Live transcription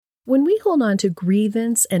When we hold on to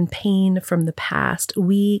grievance and pain from the past,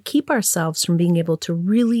 we keep ourselves from being able to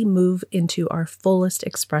really move into our fullest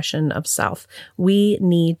expression of self. We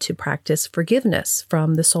need to practice forgiveness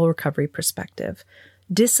from the soul recovery perspective,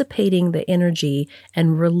 dissipating the energy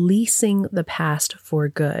and releasing the past for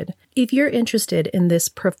good. If you're interested in this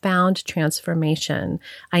profound transformation,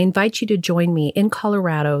 I invite you to join me in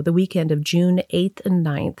Colorado the weekend of June 8th and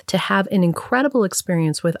 9th to have an incredible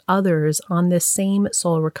experience with others on this same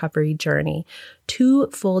soul recovery journey. 2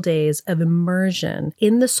 full days of immersion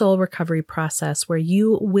in the soul recovery process where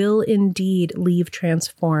you will indeed leave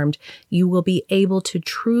transformed. You will be able to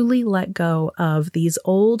truly let go of these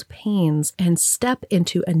old pains and step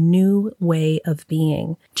into a new way of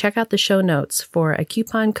being. Check out the show notes for a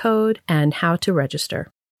coupon code and how to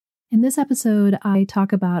register. In this episode, I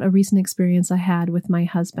talk about a recent experience I had with my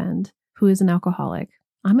husband, who is an alcoholic.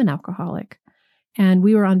 I'm an alcoholic. And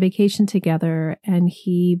we were on vacation together, and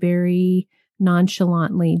he very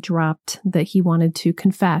nonchalantly dropped that he wanted to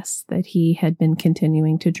confess that he had been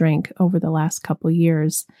continuing to drink over the last couple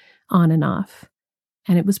years on and off.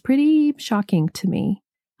 And it was pretty shocking to me.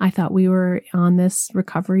 I thought we were on this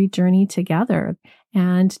recovery journey together.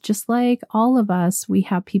 And just like all of us, we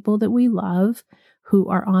have people that we love who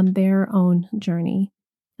are on their own journey.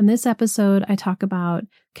 In this episode, I talk about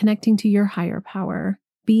connecting to your higher power,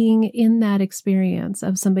 being in that experience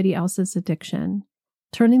of somebody else's addiction,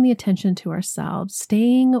 turning the attention to ourselves,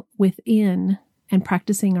 staying within, and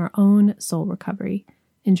practicing our own soul recovery.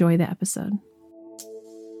 Enjoy the episode.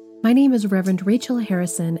 My name is Reverend Rachel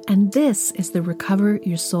Harrison, and this is the Recover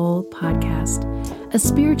Your Soul podcast, a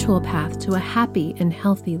spiritual path to a happy and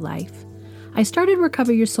healthy life. I started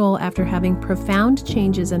Recover Your Soul after having profound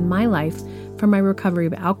changes in my life from my recovery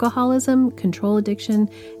of alcoholism, control addiction,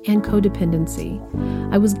 and codependency.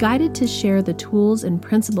 I was guided to share the tools and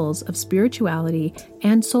principles of spirituality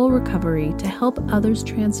and soul recovery to help others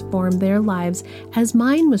transform their lives as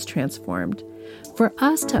mine was transformed. For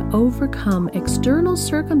us to overcome external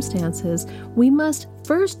circumstances, we must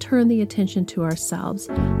first turn the attention to ourselves,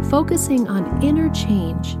 focusing on inner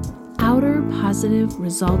change. Outer positive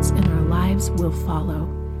results in our lives will follow.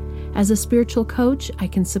 As a spiritual coach, I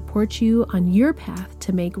can support you on your path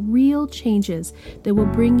to make real changes that will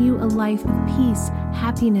bring you a life of peace,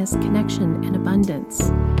 happiness, connection, and abundance.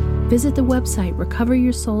 Visit the website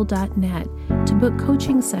recoveryoursoul.net to book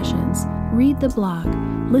coaching sessions, read the blog,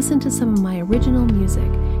 listen to some of my original music,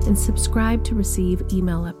 and subscribe to receive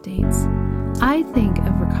email updates. I think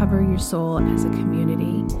of Recover Your Soul as a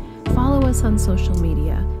community. Follow us on social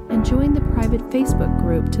media and join the private Facebook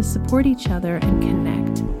group to support each other and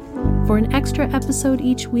connect. For an extra episode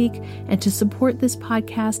each week and to support this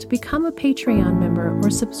podcast, become a Patreon member or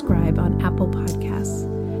subscribe on Apple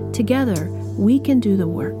Podcasts. Together, we can do the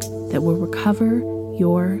work that will recover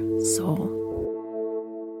your soul.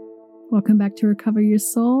 Welcome back to Recover Your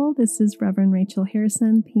Soul. This is Reverend Rachel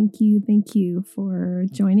Harrison. Thank you for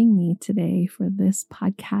joining me today for this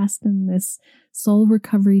podcast and this soul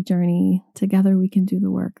recovery journey. Together we can do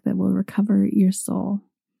the work that will recover your soul.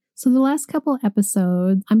 So the last couple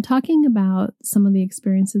episodes, I'm talking about some of the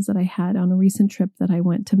experiences that I had on a recent trip that I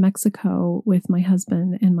went to Mexico with my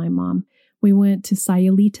husband and my mom. We went to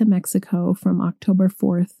Sayulita, Mexico from October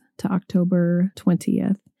 4th to October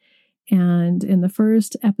 20th. And in the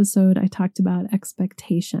first episode, I talked about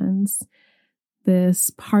expectations, this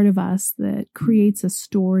part of us that creates a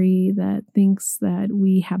story that thinks that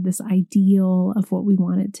we have this ideal of what we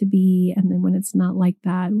want it to be. And then when it's not like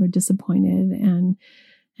that, we're disappointed and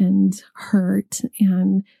hurt,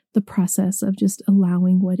 and the process of just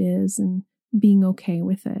allowing what is and being okay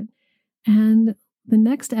with it. And the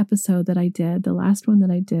next episode that I did, the last one that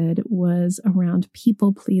I did, was around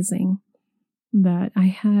people pleasing. That I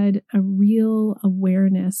had a real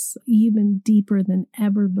awareness, even deeper than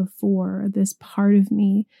ever before, this part of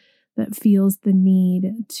me that feels the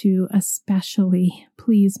need to especially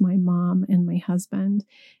please my mom and my husband.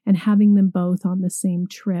 And having them both on the same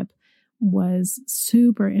trip was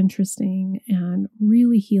super interesting and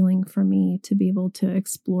really healing for me to be able to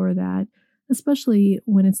explore that, especially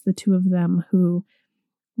when it's the two of them who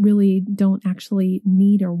really don't actually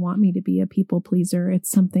need or want me to be a people pleaser. It's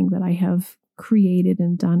something that I have created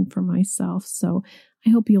and done for myself. So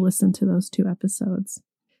I hope you listen to those 2 episodes.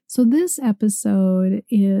 So this episode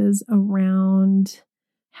is around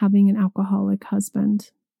having an alcoholic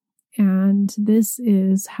husband. And this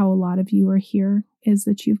is how a lot of you are here, is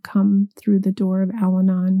that you've come through the door of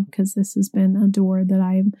Al-Anon, because this has been a door that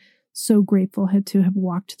I'm so grateful to have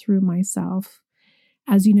walked through myself.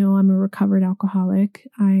 As you know, I'm a recovered alcoholic.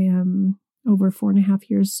 I am over 4.5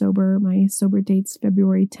 years sober. My sober date's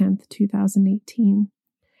February 10th, 2018.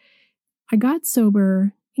 I got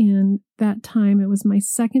sober in that time. It was my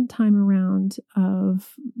second time around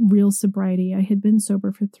of real sobriety. I had been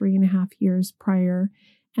sober for 3.5 years prior,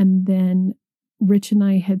 and then Rich and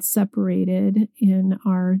I had separated in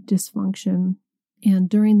our dysfunction. And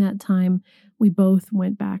during that time, we both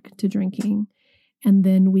went back to drinking. And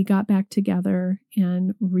then we got back together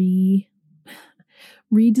and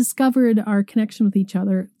rediscovered our connection with each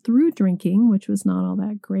other through drinking, which was not all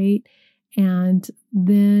that great. And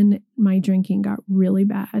then my drinking got really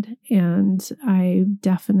bad, and I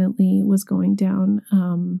definitely was going down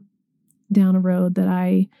a road that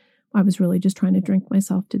I was really just trying to drink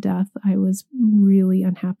myself to death. I was really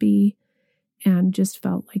unhappy and just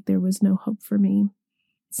felt like there was no hope for me.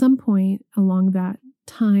 At some point along that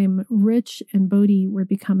time, Rich and Bodhi were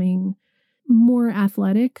becoming more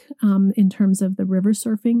athletic in terms of the river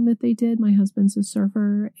surfing that they did. My husband's a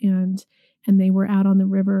surfer, and they were out on the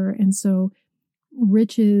river. And so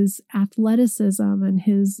Rich's athleticism and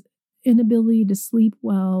his inability to sleep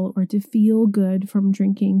well or to feel good from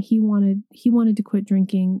drinking, he wanted to quit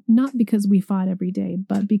drinking, not because we fought every day,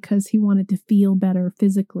 but because he wanted to feel better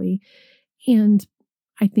physically. And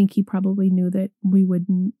I think he probably knew that we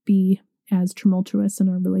wouldn't be as tumultuous in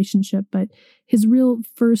our relationship. But his real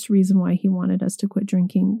first reason why he wanted us to quit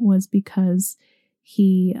drinking was because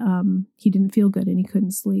he didn't feel good and he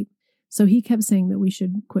couldn't sleep. So he kept saying that we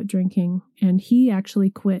should quit drinking, and he actually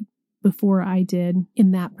quit before I did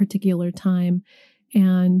in that particular time.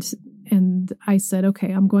 And I said,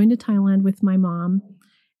 okay, I'm going to Thailand with my mom,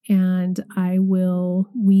 and I will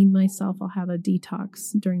wean myself. I'll have a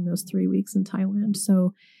detox during those 3 weeks in Thailand.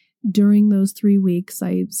 So during those 3 weeks,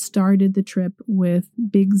 I started the trip with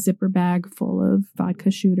big zipper bag full of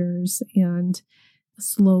vodka shooters, and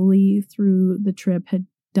slowly through the trip had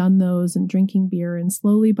done those and drinking beer. And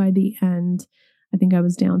slowly by the end, I think I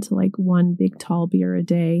was down to like one big tall beer a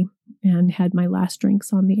day, and had my last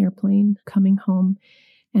drinks on the airplane coming home.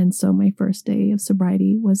 And so my first day of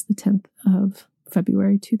sobriety was the 10th of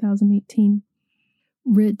February, 2018.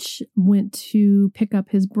 Rich went to pick up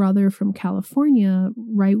his brother from California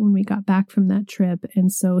right when we got back from that trip. And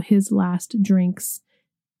so his last drinks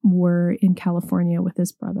were in California with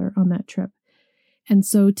his brother on that trip. And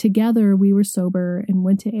so together we were sober and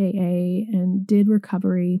went to AA and did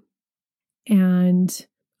recovery. And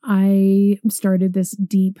I started this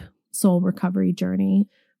deep soul recovery journey.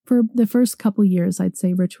 For the first couple years, I'd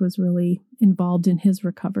say Rich was really involved in his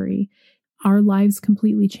recovery. Our lives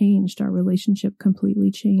completely changed. Our relationship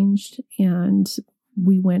completely changed. And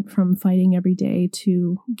we went from fighting every day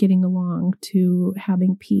to getting along, to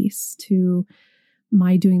having peace, to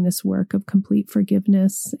my doing this work of complete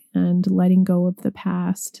forgiveness and letting go of the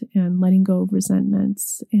past and letting go of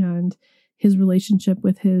resentments. And his relationship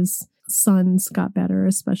with his sons got better,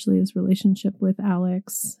 especially his relationship with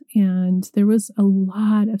Alex. And there was a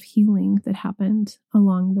lot of healing that happened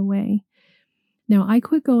along the way. Now, I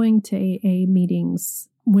quit going to AA meetings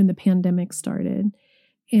when the pandemic started,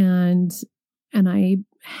 and I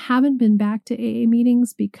haven't been back to AA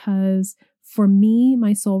meetings because for me,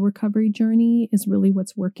 my soul recovery journey is really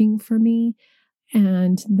what's working for me,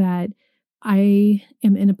 and that I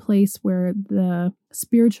am in a place where the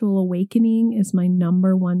spiritual awakening is my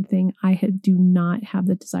number one thing. Do not have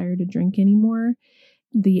the desire to drink anymore.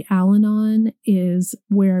 The Al-Anon is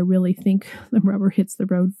where I really think the rubber hits the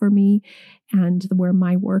road for me and where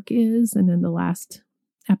my work is. And in the last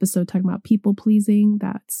episode talking about people pleasing,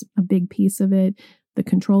 that's a big piece of it. The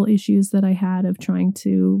control issues that I had of trying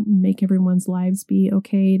to make everyone's lives be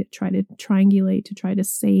okay, to try to triangulate, to try to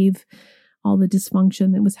save all the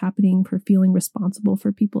dysfunction that was happening, for feeling responsible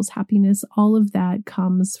for people's happiness. All of that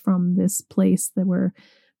comes from this place that where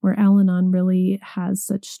Al-Anon really has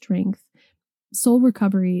such strength. Soul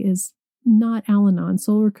recovery is not Al-Anon.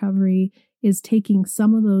 Soul recovery is taking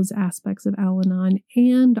some of those aspects of Al-Anon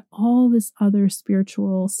and all this other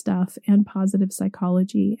spiritual stuff and positive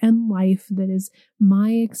psychology and life that is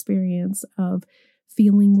my experience of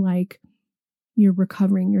feeling like you're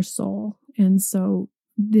recovering your soul. And so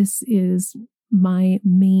this is my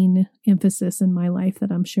main emphasis in my life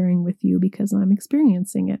that I'm sharing with you because I'm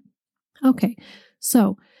experiencing it. Okay,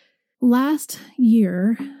 so last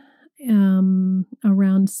year,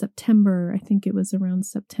 around September, I think it was around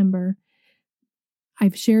September,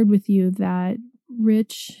 I've shared with you that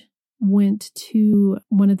Rich went to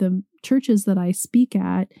one of the churches that I speak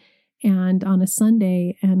at, and on a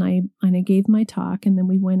Sunday, and I gave my talk, and then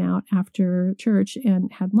we went out after church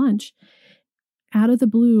and had lunch. Out of the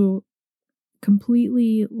blue,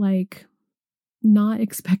 completely like not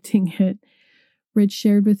expecting it, Rich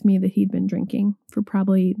shared with me that he'd been drinking for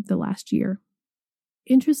probably the last year.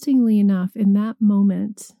 Interestingly enough, in that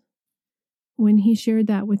moment, when he shared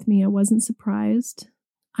that with me, I wasn't surprised.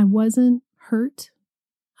 I wasn't hurt.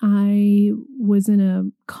 I was in a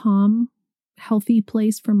calm, healthy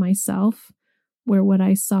place for myself where what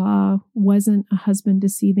I saw wasn't a husband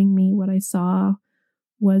deceiving me. What I saw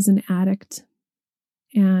was an addict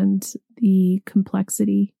and the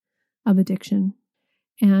complexity of addiction.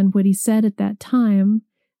 And what he said at that time,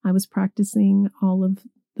 I was practicing all of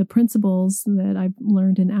the principles that I've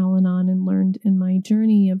learned in Al-Anon and learned in my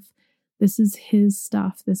journey of this is his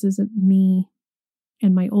stuff. This isn't me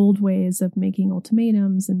and my old ways of making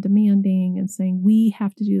ultimatums and demanding and saying, we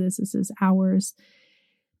have to do this. This is ours.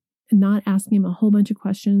 And not asking him a whole bunch of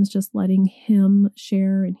questions, just letting him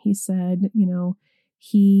share. And he said,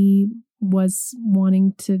 he was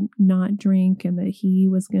wanting to not drink and that he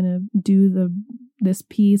was going to do this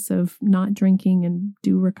piece of not drinking and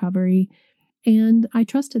do recovery. And I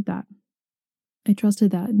trusted that.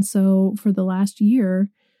 And so for the last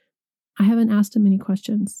year, I haven't asked him any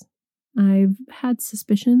questions. I've had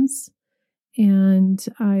suspicions, and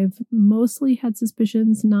I've mostly had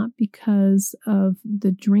suspicions not because of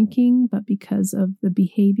the drinking, but because of the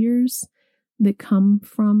behaviors that come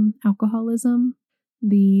from alcoholism,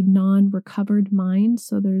 the non-recovered mind.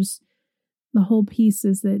 So there's the whole piece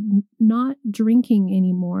is that not drinking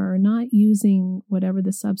anymore, or not using whatever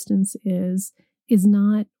the substance is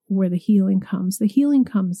not where the healing comes. The healing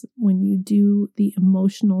comes when you do the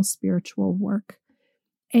emotional, spiritual work.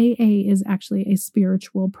 AA is actually a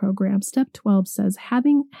spiritual program. Step 12 says,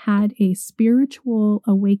 having had a spiritual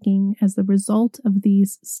awakening as the result of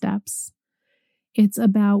these steps, it's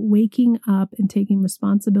about waking up and taking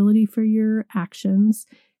responsibility for your actions.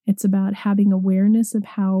 It's about having awareness of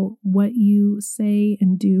how what you say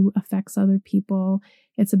and do affects other people.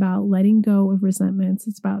 It's about letting go of resentments.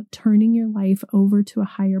 It's about turning your life over to a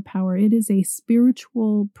higher power. It is a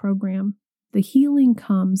spiritual program. The healing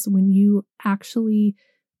comes when you actually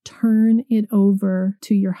turn it over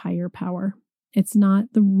to your higher power. It's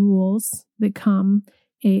not the rules that come.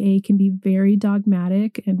 AA can be very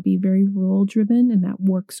dogmatic and be very rule driven, and that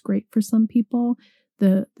works great for some people.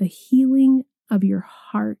 The healing of your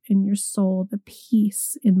heart and your soul, the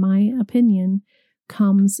peace, in my opinion,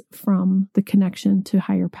 comes from the connection to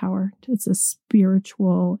higher power. It's a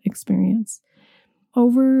spiritual experience.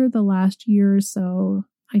 Over the last year or so,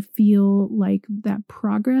 I feel like that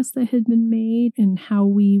progress that had been made and how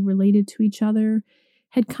we related to each other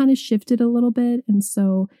had kind of shifted a little bit. And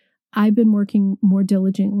so I've been working more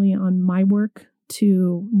diligently on my work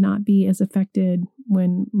to not be as affected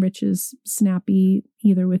when Rich is snappy,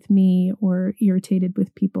 either with me or irritated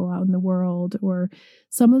with people out in the world, or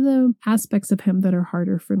some of the aspects of him that are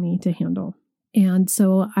harder for me to handle. And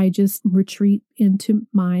so I just retreat into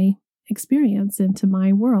my experience, into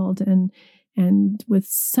my world, and with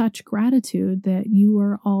such gratitude that you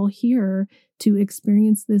are all here to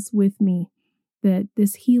experience this with me, that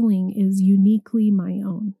this healing is uniquely my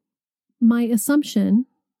own. My assumption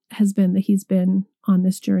has been that he's been on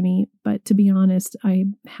this journey, but to be honest, I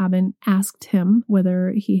haven't asked him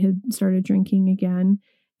whether he had started drinking again.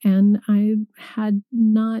 And I had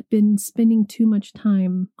not been spending too much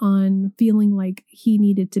time on feeling like he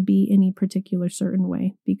needed to be any particular certain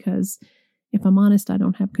way, because if I'm honest, I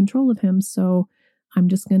don't have control of him. So I'm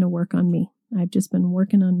just going to work on me. I've just been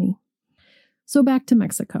working on me. So back to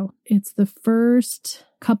Mexico. It's the first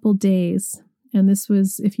couple days. And this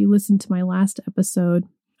was, if you listen to my last episode,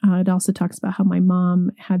 it also talks about how my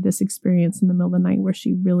mom had this experience in the middle of the night where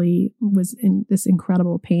she really was in this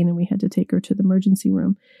incredible pain and we had to take her to the emergency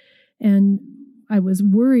room. And I was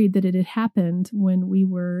worried that it had happened when we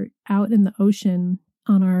were out in the ocean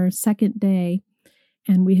on our second day.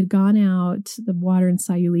 And we had gone out, the water in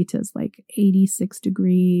Sayulita is like 86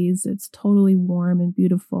 degrees. It's totally warm and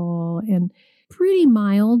beautiful and pretty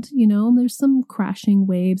mild. There's some crashing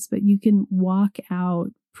waves, but you can walk out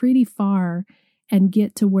pretty far and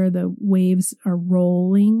get to where the waves are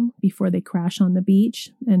rolling before they crash on the beach,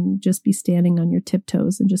 and just be standing on your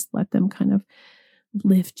tiptoes and just let them kind of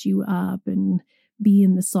lift you up and be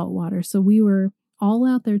in the salt water. So we were all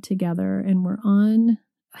out there together, and we're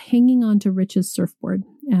hanging on to Rich's surfboard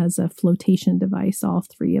as a flotation device, all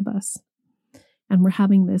three of us. And we're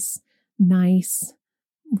having this nice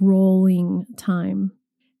rolling time.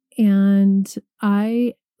 And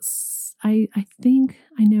I think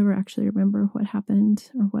I never actually remember what happened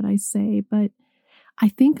or what I say, but I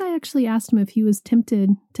think I actually asked him if he was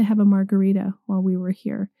tempted to have a margarita while we were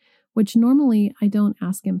here, which normally I don't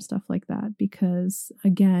ask him stuff like that because,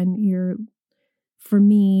 again, for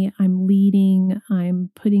me, I'm leading,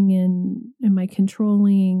 I'm putting in, am I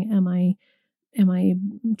controlling? Am I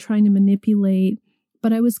trying to manipulate?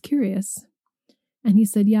 But I was curious. And he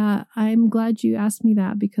said, yeah, I'm glad you asked me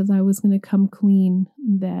that because I was going to come clean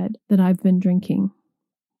that I've been drinking,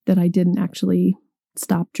 that I didn't actually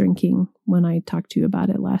stop drinking when I talked to you about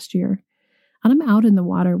it last year. And I'm out in the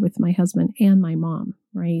water with my husband and my mom,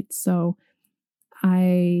 right? So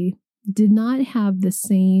I did not have the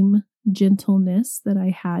same gentleness that I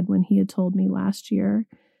had when he had told me last year.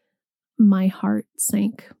 My heart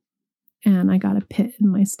sank and I got a pit in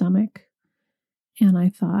my stomach. And I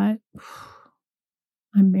thought,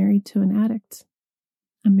 I'm married to an addict.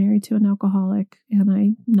 I'm married to an alcoholic, and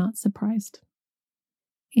I'm not surprised.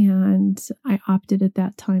 And I opted at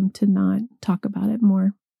that time to not talk about it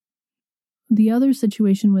more. The other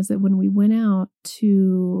situation was that when we went out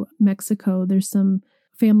to Mexico, there's some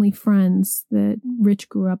family friends that Rich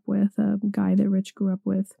grew up with, a guy that Rich grew up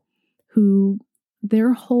with, who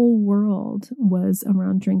their whole world was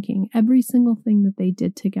around drinking. Every single thing that they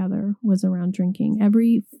did together was around drinking.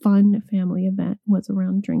 Every fun family event was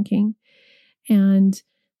around drinking. And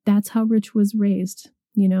that's how Rich was raised.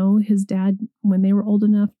 You know, his dad, when they were old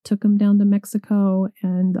enough, took him down to Mexico,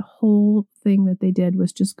 and the whole thing that they did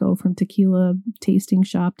was just go from tequila tasting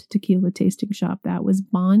shop to tequila tasting shop. That was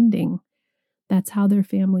bonding. That's how their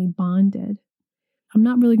family bonded. I'm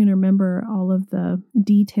not really going to remember all of the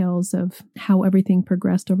details of how everything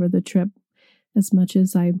progressed over the trip as much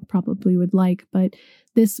as I probably would like, but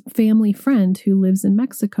this family friend who lives in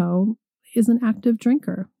Mexico is an active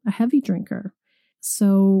drinker, a heavy drinker.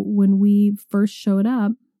 So when we first showed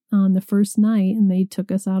up on the first night and they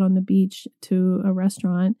took us out on the beach to a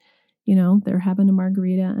restaurant, you know, they're having a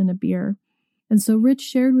margarita and a beer. And so Rich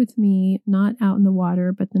shared with me, not out in the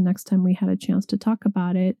water, but the next time we had a chance to talk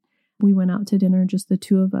about it, we went out to dinner, just the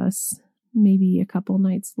two of us, maybe a couple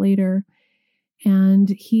nights later. And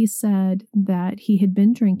he said that he had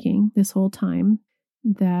been drinking this whole time,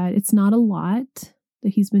 that it's not a lot, that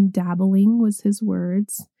he's been dabbling was his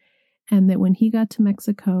words. And that when he got to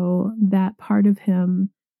Mexico, that part of him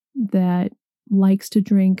that likes to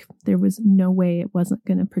drink, there was no way it wasn't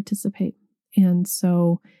going to participate. And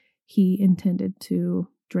so he intended to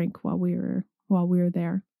drink while we were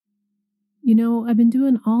there. You know, I've been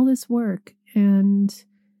doing all this work and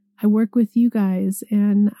I work with you guys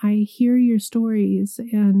and I hear your stories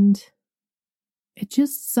and it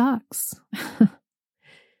just sucks.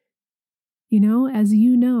 You know, as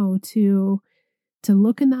you know, to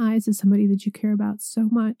look in the eyes of somebody that you care about so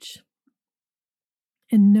much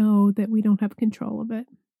and know that we don't have control of it.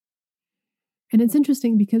 And it's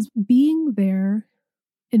interesting because being there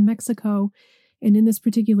in Mexico and in this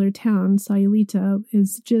particular town, Sayulita,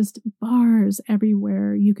 is just bars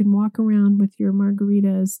everywhere. You can walk around with your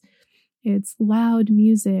margaritas. It's loud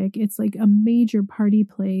music. It's like a major party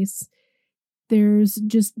place. There's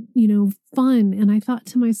just, you know, fun. And I thought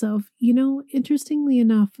to myself, you know, interestingly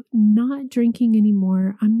enough, not drinking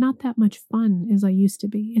anymore, I'm not that much fun as I used to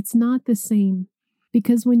be. It's not the same.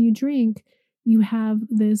 Because when you drink, you have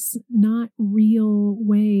this not real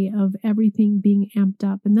way of everything being amped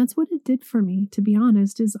up. And that's what it did for me, to be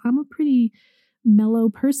honest, is I'm a pretty mellow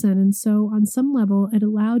person. And so on some level, it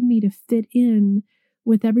allowed me to fit in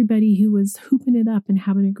with everybody who was hooping it up and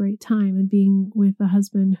having a great time and being with a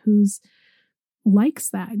husband who's likes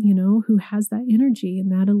that, you know, who has that energy.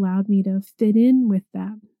 And that allowed me to fit in with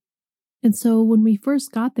that. And so when we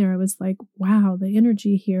first got there, I was like, wow, the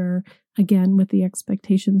energy here, again, with the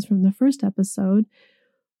expectations from the first episode,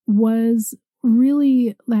 was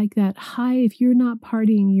really like that high. If you're not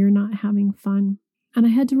partying, you're not having fun. And I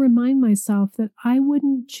had to remind myself that I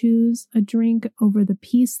wouldn't choose a drink over the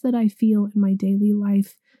peace that I feel in my daily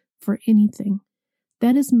life for anything.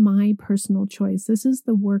 That is my personal choice. This is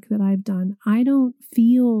the work that I've done. I don't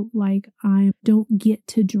feel like I don't get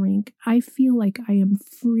to drink. I feel like I am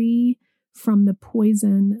free from the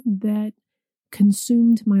poison that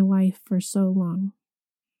consumed my life for so long.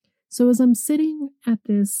 So as I'm sitting at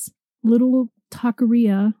this little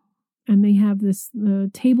taqueria, and they have this, the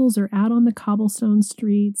tables are out on the cobblestone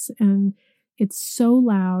streets, and it's so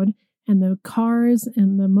loud, and the cars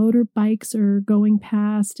and the motorbikes are going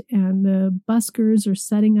past, and the buskers are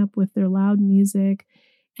setting up with their loud music.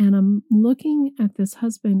 And I'm looking at this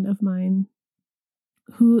husband of mine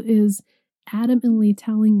who is adamantly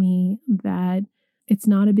telling me that it's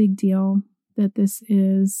not a big deal, that this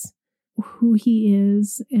is who he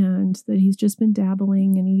is, and that he's just been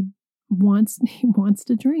dabbling and he wants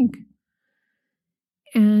to drink.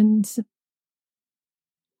 And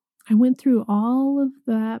I went through all of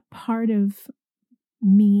that part of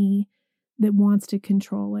me that wants to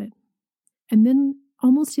control it. And then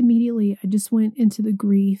almost immediately, I just went into the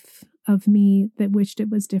grief of me that wished it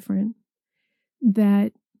was different.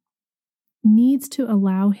 That needs to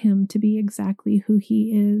allow him to be exactly who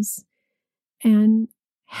he is, and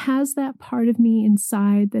has that part of me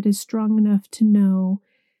inside that is strong enough to know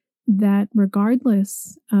that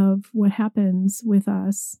regardless of what happens with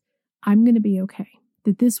us, I'm going to be okay.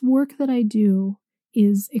 That this work that I do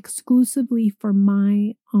is exclusively for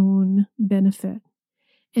my own benefit,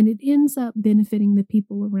 and it ends up benefiting the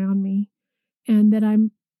people around me, and that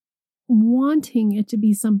I'm wanting it to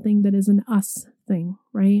be something that is an us thing,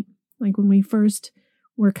 right? Like when we first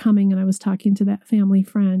were coming and I was talking to that family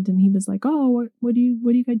friend and he was like, "Oh, what do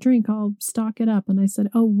you guys drink? I'll stock it up." And I said,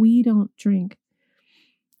 "Oh, we don't drink."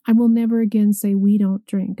 I will never again say we don't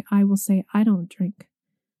drink. I will say I don't drink,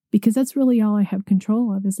 because that's really all I have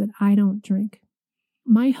control of, is that I don't drink.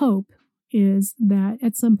 My hope is that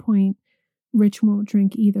at some point Rich won't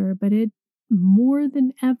drink either, but it more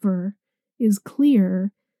than ever is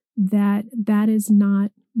clear that that is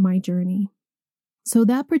not my journey. So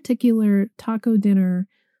that particular taco dinner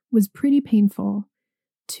was pretty painful,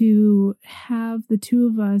 to have the two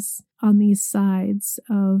of us on these sides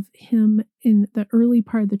of him in the early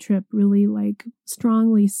part of the trip, really like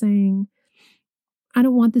strongly saying, "I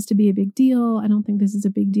don't want this to be a big deal. I don't think this is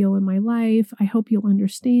a big deal in my life. I hope you'll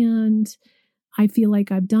understand. I feel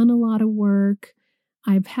like I've done a lot of work.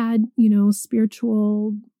 I've had,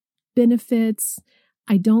 spiritual benefits.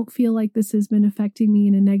 I don't feel like this has been affecting me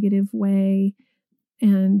in a negative way.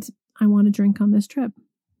 And I want to drink on this trip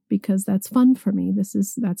because that's fun for me.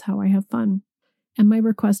 That's how I have fun." And my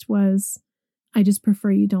request was, "I just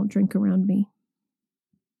prefer you don't drink around me."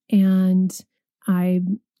 And I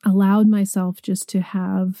allowed myself just to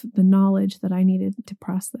have the knowledge that I needed to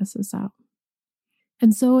process this out.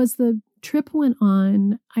 And so as the trip went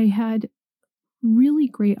on, I had really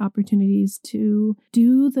great opportunities to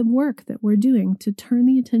do the work that we're doing, to turn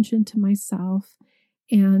the attention to myself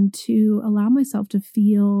and to allow myself to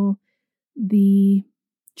feel the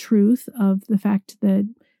truth of the fact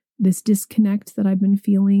that this disconnect that I've been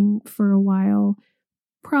feeling for a while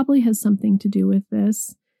probably has something to do with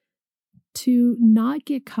this. To not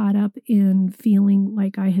get caught up in feeling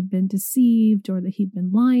like I had been deceived or that he'd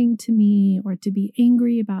been lying to me, or to be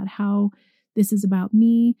angry about how this is about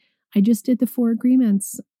me. I just did the 4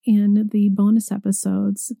 agreements in the bonus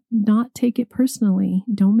episodes. Not take it personally.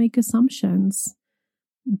 Don't make assumptions.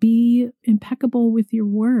 Be impeccable with your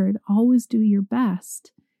word. Always do your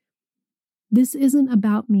best. This isn't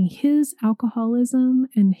about me. His alcoholism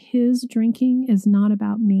and his drinking is not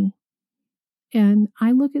about me. And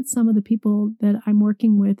I look at some of the people that I'm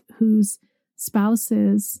working with whose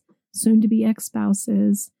spouses, soon to be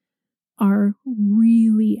ex-spouses, are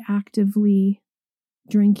really actively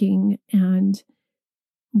drinking and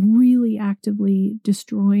really actively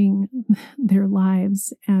destroying their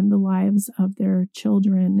lives and the lives of their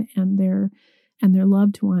children and their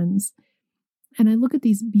loved ones. And I look at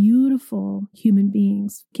these beautiful human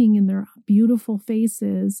beings, looking in their beautiful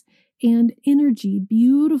faces and energy,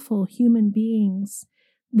 beautiful human beings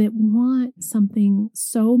that want something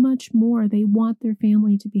so much more. They want their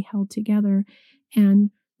family to be held together.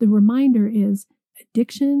 And the reminder is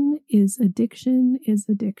addiction is addiction is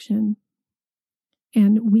addiction.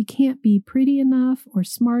 And we can't be pretty enough or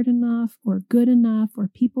smart enough or good enough or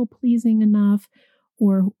people-pleasing enough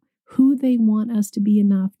or who they want us to be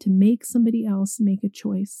enough to make somebody else make a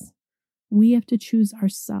choice. We have to choose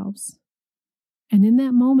ourselves. And in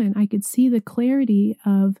that moment, I could see the clarity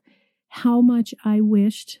of how much I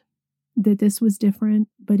wished that this was different,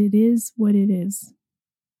 but it is what it is.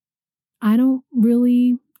 I don't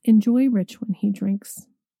really enjoy Rich when he drinks,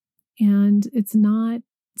 and it's not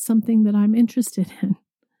something that I'm interested in.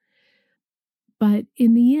 But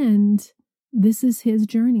in the end, this is his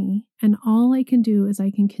journey, and all I can do is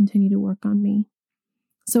I can continue to work on me.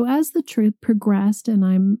 So as the trip progressed and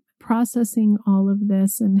I'm processing all of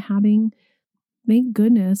this and having, thank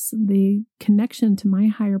goodness, the connection to my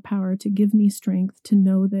higher power to give me strength to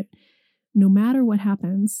know that no matter what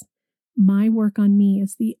happens, my work on me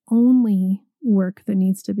is the only work that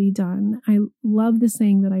needs to be done. I love the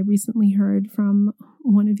saying that I recently heard from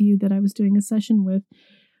one of you that I was doing a session with.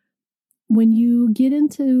 When you get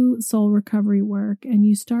into soul recovery work and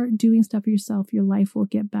you start doing stuff yourself, your life will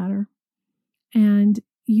get better. And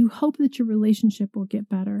you hope that your relationship will get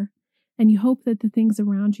better. And you hope that the things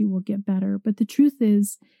around you will get better. But the truth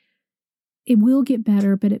is, it will get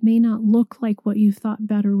better, but it may not look like what you thought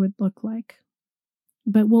better would look like.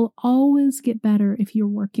 But will always get better if you're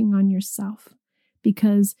working on yourself,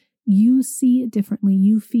 because you see it differently,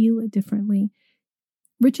 you feel it differently.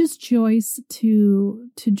 Rich's choice to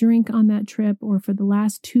drink on that trip, or for the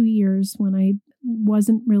last 2 years when I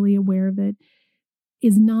wasn't really aware of it,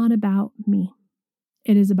 is not about me.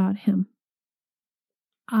 It is about him.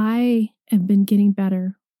 I have been getting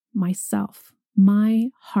better myself. My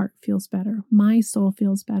heart feels better. My soul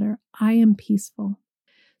feels better. I am peaceful.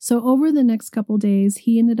 So over the next couple days,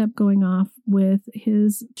 he ended up going off with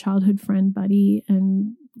his childhood friend buddy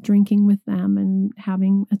and drinking with them and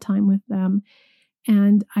having a time with them.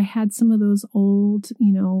 And I had some of those old,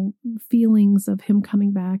 feelings of him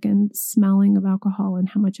coming back and smelling of alcohol and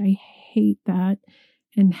how much I hate that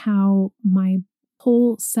and how my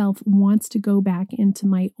whole self wants to go back into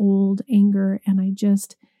my old anger. And I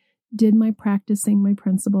just did my practicing my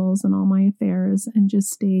principles and all my affairs and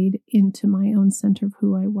just stayed into my own center of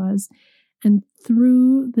who I was. And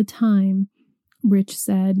through the time, Rich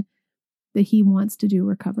said that he wants to do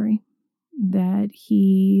recovery, that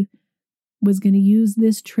he was going to use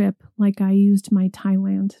this trip like I used my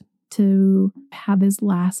Thailand to have his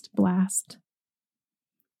last blast.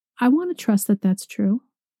 I want to trust that that's true.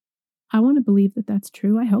 I want to believe that that's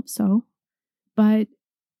true. I hope so. But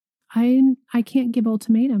I can't give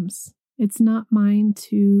ultimatums. It's not mine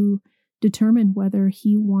to determine whether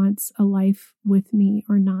he wants a life with me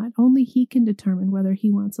or not. Only he can determine whether he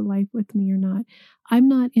wants a life with me or not. I'm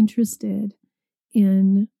not interested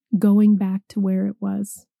in going back to where it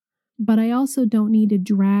was. But I also don't need to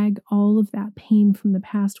drag all of that pain from the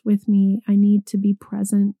past with me. I need to be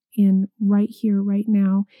present in right here, right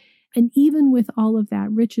now. And even with all of that,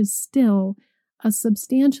 Rich is still a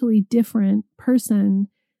substantially different person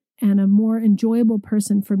and a more enjoyable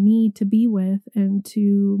person for me to be with and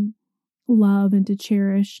to love and to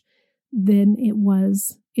cherish than it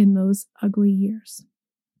was in those ugly years.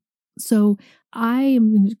 So I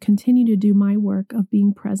am going to continue to do my work of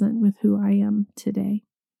being present with who I am today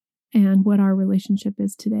and what our relationship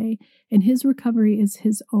is today. And his recovery is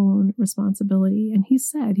his own responsibility. And he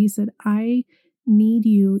said, I need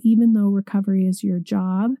you, even though recovery is your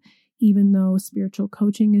job, even though spiritual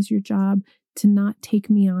coaching is your job, to not take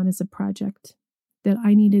me on as a project, that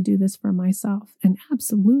I need to do this for myself. And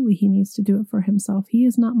absolutely, he needs to do it for himself. He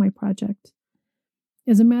is not my project.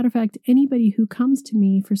 As a matter of fact, anybody who comes to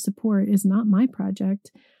me for support is not my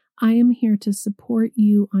project. I am here to support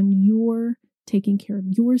you on your taking care of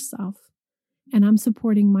yourself. And I'm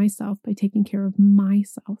supporting myself by taking care of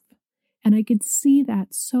myself. And I could see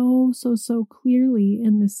that so clearly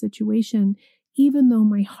in this situation, even though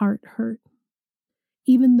my heart hurt,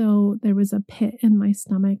 even though there was a pit in my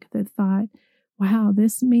stomach that thought, wow,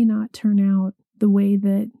 this may not turn out the way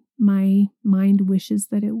that my mind wishes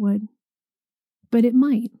that it would. But it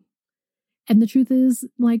might. And the truth is,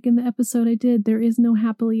 like in the episode I did, there is no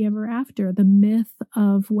happily ever after. The myth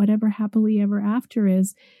of whatever happily ever after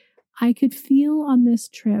is, I could feel on this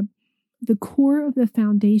trip the core of the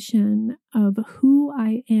foundation of who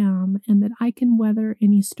I am and that I can weather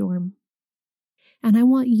any storm. And I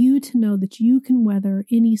want you to know that you can weather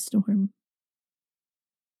any storm.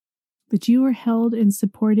 That you are held and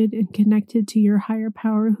supported and connected to your higher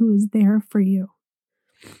power who is there for you.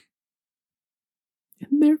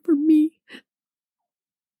 And there for me.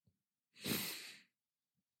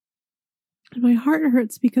 And my heart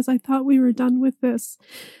hurts because I thought we were done with this.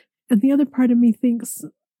 And the other part of me thinks,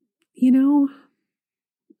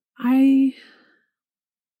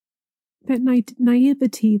 that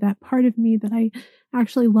naivety, that part of me that I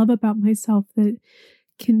actually love about myself that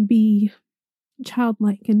can be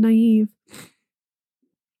childlike and naive,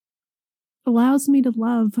 allows me to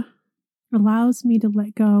love, allows me to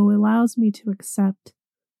let go, allows me to accept.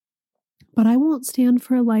 But I won't stand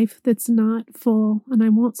for a life that's not full, and I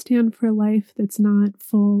won't stand for a life that's not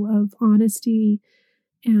full of honesty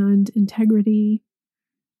and integrity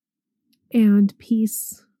and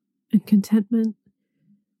peace and contentment.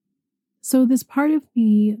 So this part of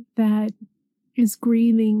me that is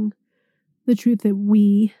grieving the truth that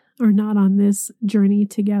we are not on this journey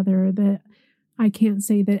together, that I can't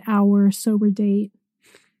say that our sober date,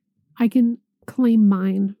 I can claim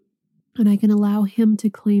mine and I can allow him to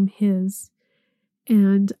claim his.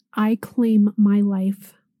 And I claim my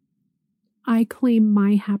life. I claim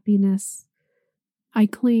my happiness. I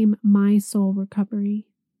claim my soul recovery.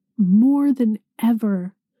 More than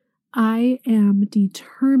ever, I am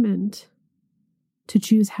determined to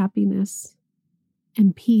choose happiness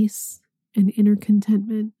and peace and inner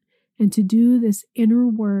contentment and to do this inner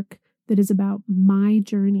work that is about my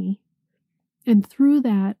journey. And through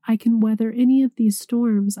that, I can weather any of these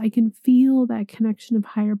storms. I can feel that connection of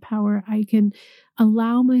higher power. I can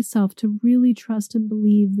allow myself to really trust and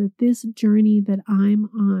believe that this journey that I'm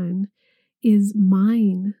on is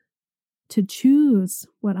mine to choose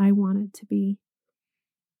what I want it to be.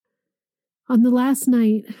 On the last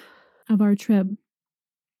night of our trip,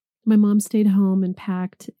 my mom stayed home and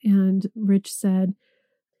packed, and Rich said,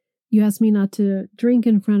 you asked me not to drink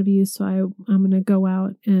in front of you, so I'm going to go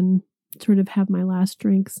out and sort of have my last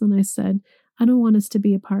drinks. And I said, I don't want us to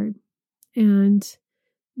be apart. And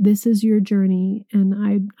this is your journey.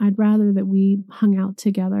 And I'd rather that we hung out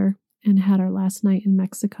together and had our last night in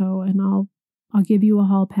Mexico, and I'll give you a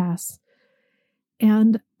hall pass.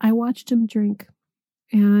 And I watched him drink,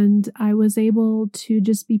 and I was able to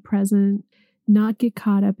just be present, not get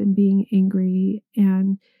caught up in being angry,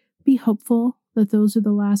 and be hopeful that those are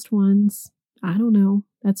the last ones. I don't know.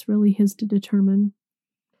 That's really his to determine.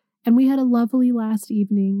 And we had a lovely last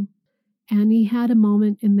evening. And he had a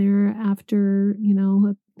moment in there after,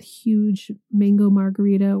 a huge mango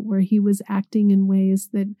margarita where he was acting in ways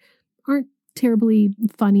that aren't terribly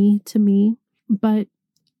funny to me, but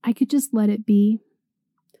I could just let it be.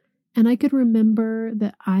 And I could remember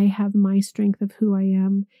that I have my strength of who I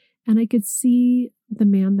am, and I could see the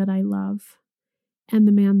man that I love and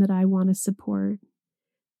the man that I want to support.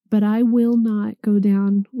 But I will not go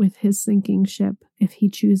down with his sinking ship if he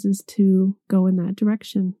chooses to go in that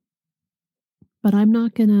direction. But I'm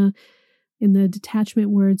not going to, in the detachment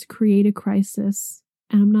words, create a crisis,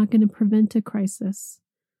 and I'm not going to prevent a crisis.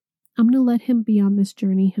 I'm going to let him be on this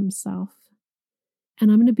journey himself. And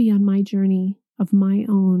I'm going to be on my journey of my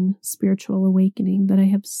own spiritual awakening that I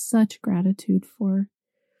have such gratitude for.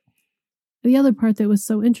 The other part that was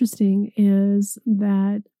so interesting is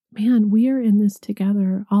that, man, we are in this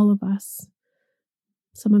together, all of us.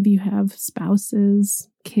 Some of you have spouses,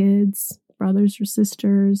 kids, brothers or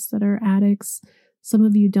sisters that are addicts. Some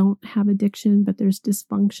of you don't have addiction, but there's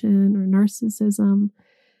dysfunction or narcissism.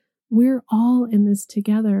 We're all in this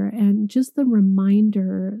together. And just the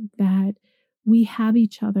reminder that we have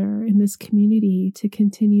each other in this community to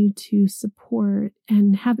continue to support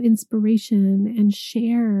and have inspiration and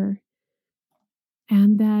share.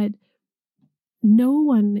 And that no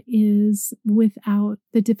one is without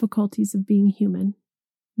the difficulties of being human.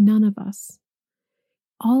 None of us.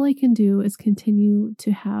 All I can do is continue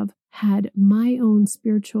to have had my own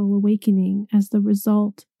spiritual awakening as the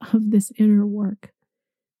result of this inner work,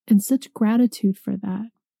 and such gratitude for that.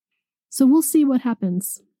 So we'll see what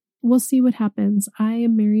happens. We'll see what happens. I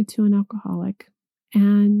am married to an alcoholic,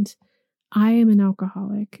 and I am an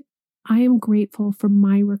alcoholic. I am grateful for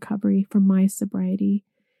my recovery, for my sobriety.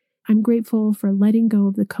 I'm grateful for letting go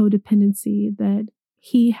of the codependency that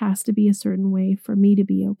he has to be a certain way for me to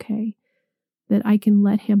be okay, that I can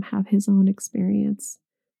let him have his own experience.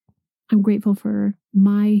 I'm grateful for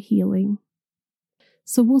my healing.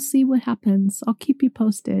 So we'll see what happens. I'll keep you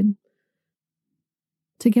posted.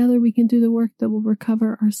 Together we can do the work that will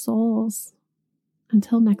recover our souls.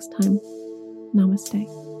 Until next time, namaste.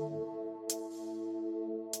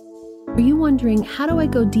 Are you wondering, how do I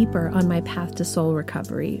go deeper on my path to soul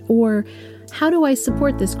recovery? Or how do I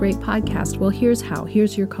support this great podcast? Well, here's how.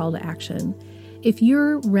 Here's your call to action. If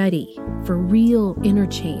you're ready for real inner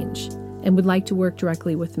change and would like to work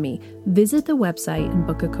directly with me, visit the website and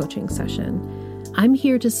book a coaching session. I'm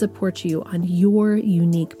here to support you on your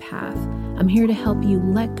unique path. I'm here to help you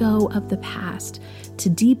let go of the past, to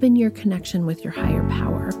deepen your connection with your higher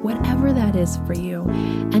power, whatever that is for you,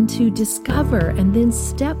 and to discover and then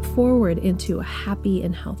step forward into a happy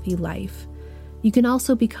and healthy life. You can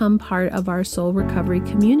also become part of our soul recovery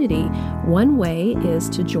community. One way is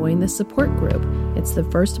to join the support group. It's the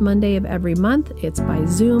first Monday of every month. It's by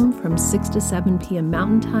Zoom from 6 to 7 p.m.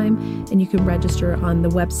 Mountain Time, and you can register on the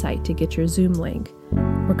website to get your Zoom link.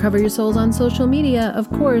 Recover Your Souls on social media. Of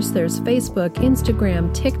course, there's Facebook,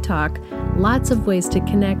 Instagram, TikTok, lots of ways to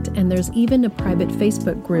connect, and there's even a private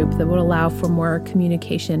Facebook group that would allow for more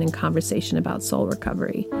communication and conversation about soul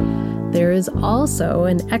recovery. There is also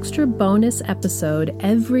an extra bonus episode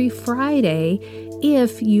every Friday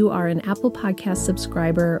if you are an Apple Podcast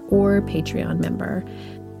subscriber or Patreon member.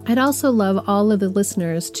 I'd also love all of the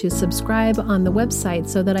listeners to subscribe on the website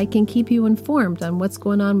so that I can keep you informed on what's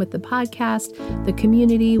going on with the podcast, the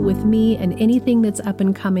community, with me, and anything that's up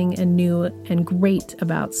and coming and new and great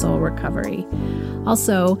about soul recovery.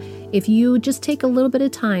 Also, if you just take a little bit of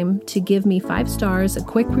time to give me 5 stars, a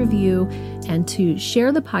quick review, and to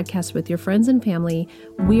share the podcast with your friends and family,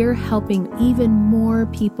 we're helping even more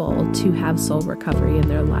people to have soul recovery in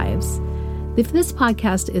their lives. If this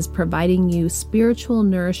podcast is providing you spiritual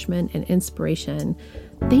nourishment and inspiration,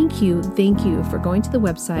 thank you for going to the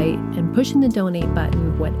website and pushing the donate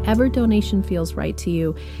button, whatever donation feels right to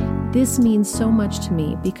you. This means so much to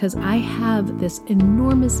me because I have this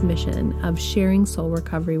enormous mission of sharing soul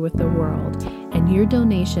recovery with the world. And your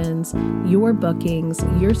donations, your bookings,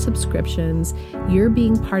 your subscriptions, your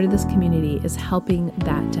being part of this community is helping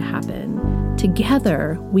that to happen.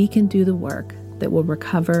 Together, we can do the work that will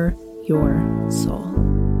recover your soul.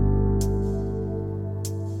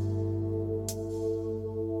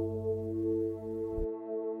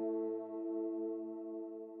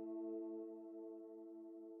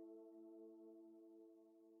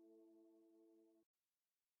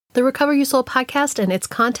 The Recover Your Soul podcast and its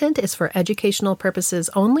content is for educational purposes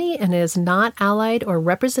only and is not allied or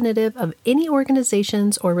representative of any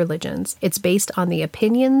organizations or religions. It's based on the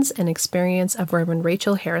opinions and experience of Reverend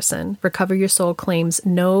Rachel Harrison. Recover Your Soul claims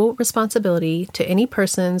no responsibility to any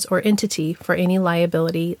persons or entity for any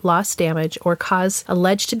liability, loss, damage, or cause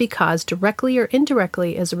alleged to be caused directly or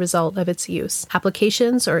indirectly as a result of its use.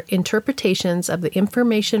 Applications or interpretations of the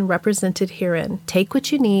information represented herein. Take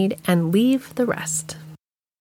what you need and leave the rest.